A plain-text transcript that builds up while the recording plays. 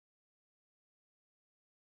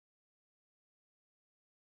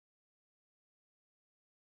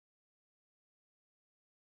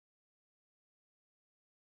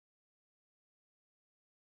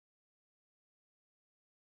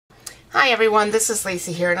Hi everyone, this is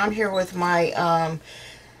Lisa here, and I'm here with my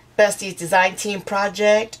Besties Design Team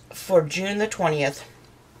project for June the 20th.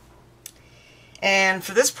 And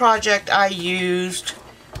for this project I used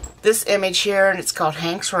this image here, and it's called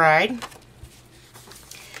Hank's Ride.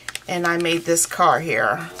 And I made this car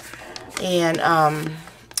here. And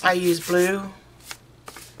I used blue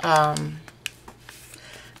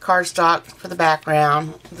cardstock for the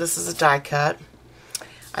background. This is a die cut.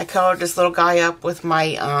 I colored this little guy up with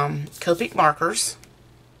my Copic markers.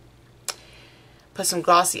 Put some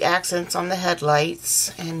glossy accents on the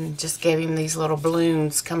headlights and just gave him these little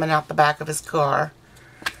balloons coming out the back of his car.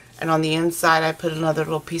 And on the inside I put another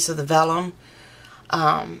little piece of the vellum.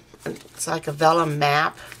 It's like a vellum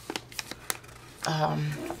map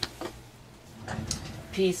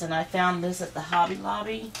piece, and I found this at the Hobby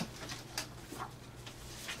Lobby.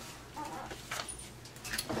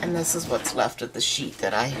 And this is what's left of the sheet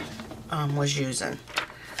that I was using.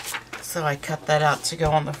 So I cut that out to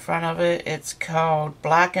go on the front of it. It's called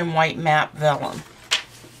Black and White Map Vellum.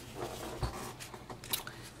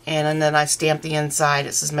 And then I stamped the inside.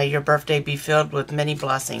 It says, "May your birthday be filled with many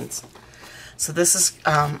blessings." So this is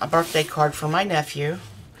a birthday card for my nephew.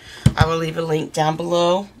 I will leave a link down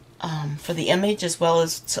below for the image, as well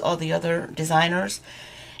as to all the other designers.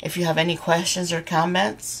 If you have any questions or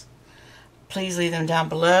comments, please leave them down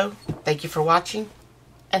below. Thank you for watching,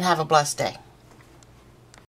 and have a blessed day.